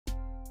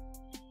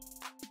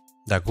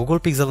The Google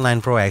Pixel 9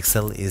 Pro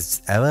XL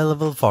is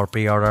available for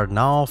pre-order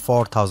now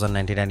for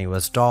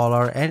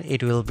 $1,099 and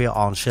it will be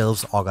on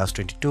shelves August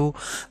 22,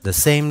 the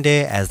same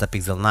day as the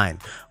Pixel 9.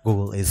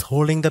 Google is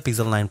holding the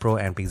Pixel 9 Pro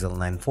and Pixel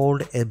 9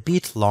 Fold a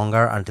bit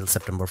longer until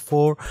September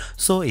 4,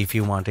 so if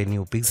you want a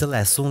new Pixel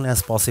as soon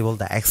as possible,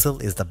 the XL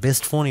is the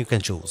best phone you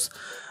can choose.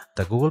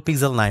 The Google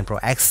Pixel 9 Pro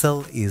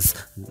XL is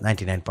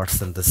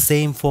 99% the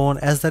same phone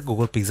as the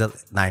Google Pixel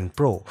 9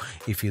 Pro.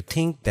 If you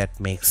think that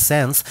makes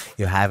sense,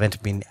 you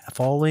haven't been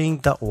following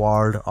the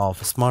world of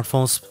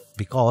smartphones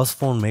because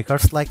phone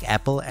makers like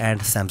Apple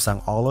and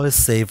Samsung always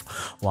save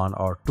one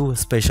or two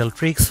special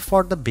tricks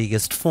for the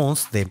biggest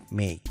phones they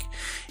make.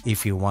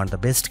 If you want the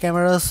best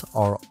cameras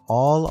or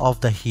all of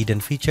the hidden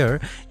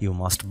feature, you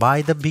must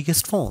buy the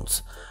biggest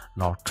phones.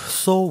 Not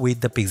so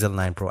with the Pixel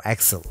 9 Pro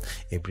XL.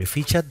 Every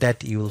feature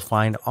that you will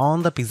find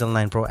on the Pixel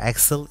 9 Pro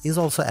XL is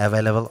also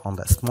available on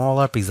the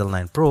smaller Pixel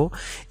 9 Pro,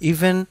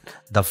 even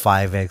the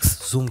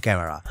 5x zoom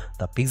camera.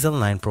 The Pixel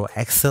 9 Pro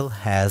XL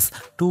has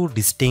two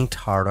distinct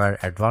hardware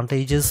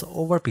advantages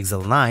over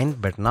Pixel 9,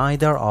 but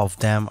neither of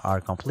them are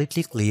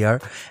completely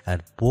clear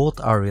and both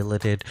are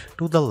related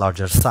to the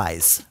larger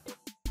size.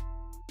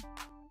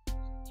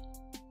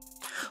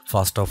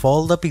 First of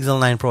all, the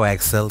Pixel 9 Pro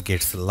XL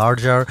gets a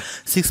larger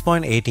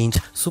 6.8-inch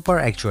Super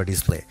AQA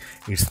display.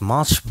 It's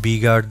much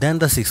bigger than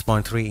the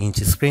 6.3-inch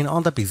screen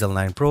on the Pixel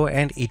 9 Pro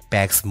and it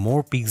packs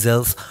more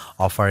pixels,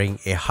 offering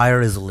a higher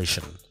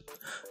resolution.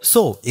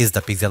 So, is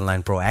the Pixel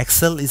 9 Pro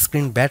XL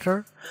screen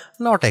better?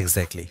 Not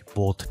exactly.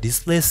 Both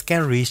displays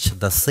can reach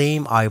the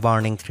same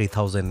eye-burning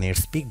 3000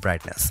 nits peak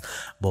brightness.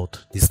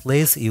 Both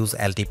displays use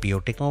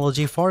LTPO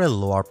technology for a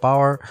lower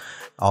power,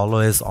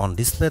 always-on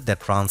display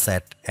that runs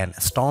at an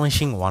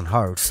astonishing 1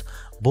 Hz.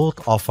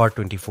 Both offer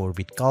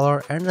 24-bit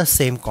color and the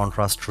same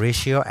contrast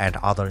ratio and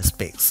other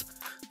specs.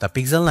 The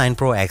Pixel 9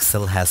 Pro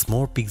XL has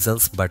more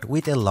pixels, but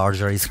with a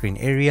larger screen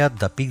area,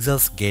 the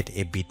pixels get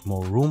a bit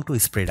more room to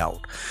spread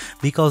out.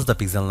 Because the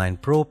Pixel 9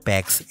 Pro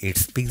packs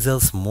its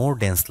pixels more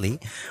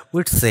densely,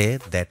 we'd say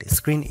that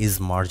screen is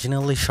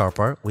marginally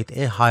sharper with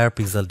a higher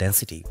pixel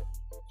density.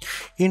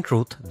 In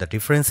truth, the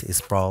difference is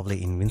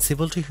probably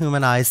invincible to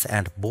human eyes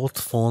and both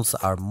phones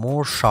are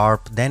more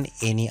sharp than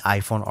any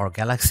iPhone or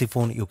Galaxy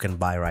phone you can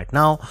buy right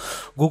now.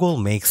 Google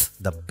makes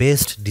the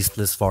best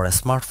displays for a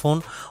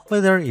smartphone,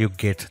 whether you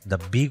get the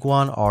big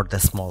one or the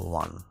small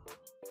one.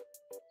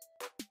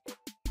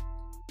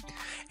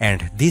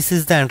 And this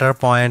is the entire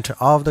point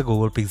of the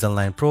Google Pixel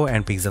 9 Pro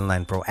and Pixel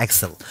 9 Pro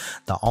XL.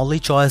 The only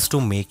choice to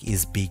make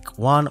is big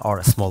one or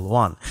a small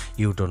one.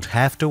 You don't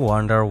have to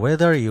wonder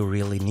whether you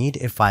really need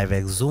a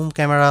 5x zoom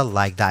camera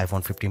like the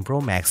iPhone 15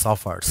 Pro Max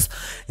offers,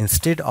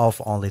 instead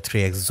of only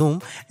 3x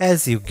zoom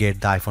as you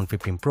get the iPhone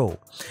 15 Pro.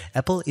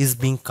 Apple is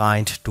being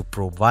kind to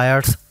Pro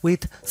buyers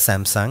with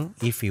Samsung.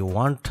 If you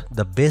want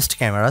the best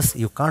cameras,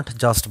 you can't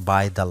just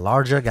buy the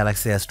larger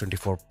Galaxy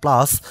S24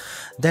 Plus.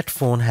 That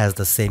phone has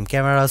the same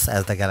cameras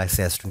as the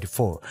Galaxy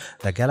S24.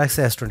 The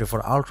Galaxy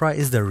S24 Ultra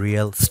is the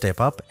real step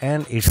up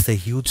and it's a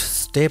huge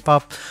step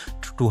up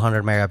to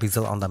 200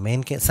 megapixel on the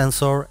main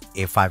sensor,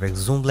 a 5x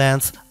zoom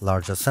lens,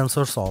 larger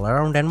sensors all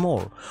around and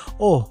more.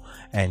 Oh,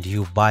 and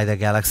you buy the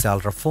Galaxy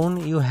Ultra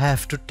phone, you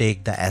have to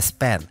take the S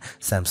Pen.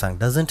 Samsung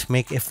doesn't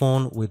make a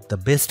phone with the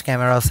best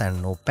cameras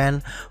and no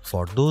pen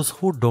for those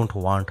who don't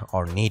want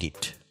or need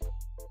it.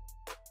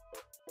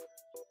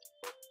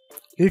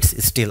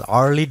 It's still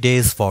early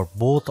days for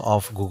both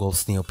of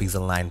Google's new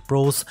Pixel 9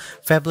 Pros.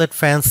 Phablet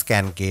fans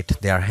can get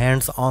their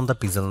hands on the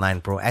Pixel 9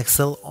 Pro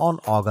XL on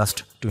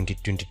August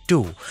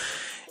 2022.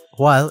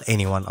 While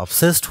anyone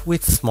obsessed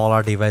with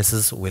smaller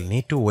devices will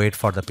need to wait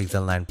for the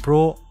Pixel 9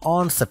 Pro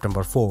on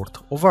September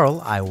 4th. Overall,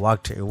 I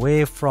walked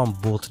away from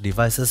both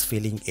devices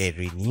feeling a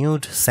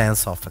renewed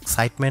sense of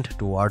excitement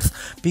towards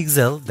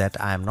Pixel that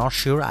I am not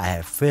sure I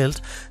have felt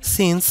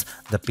since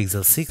the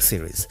Pixel 6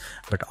 series.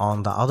 But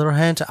on the other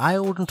hand, I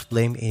wouldn't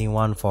blame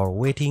anyone for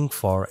waiting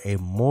for a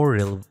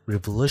more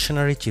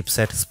revolutionary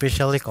chipset,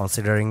 especially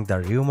considering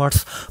the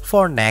rumors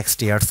for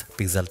next year's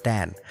Pixel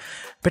 10.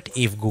 But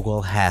if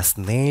Google has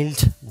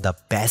nailed the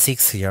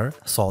basics here,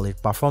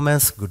 solid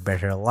performance, good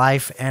battery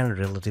life and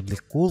relatively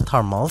cool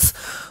thermals,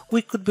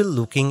 we could be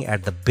looking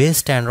at the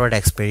best Android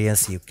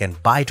experience you can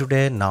buy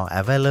today, now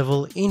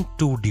available in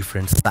two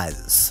different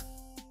sizes.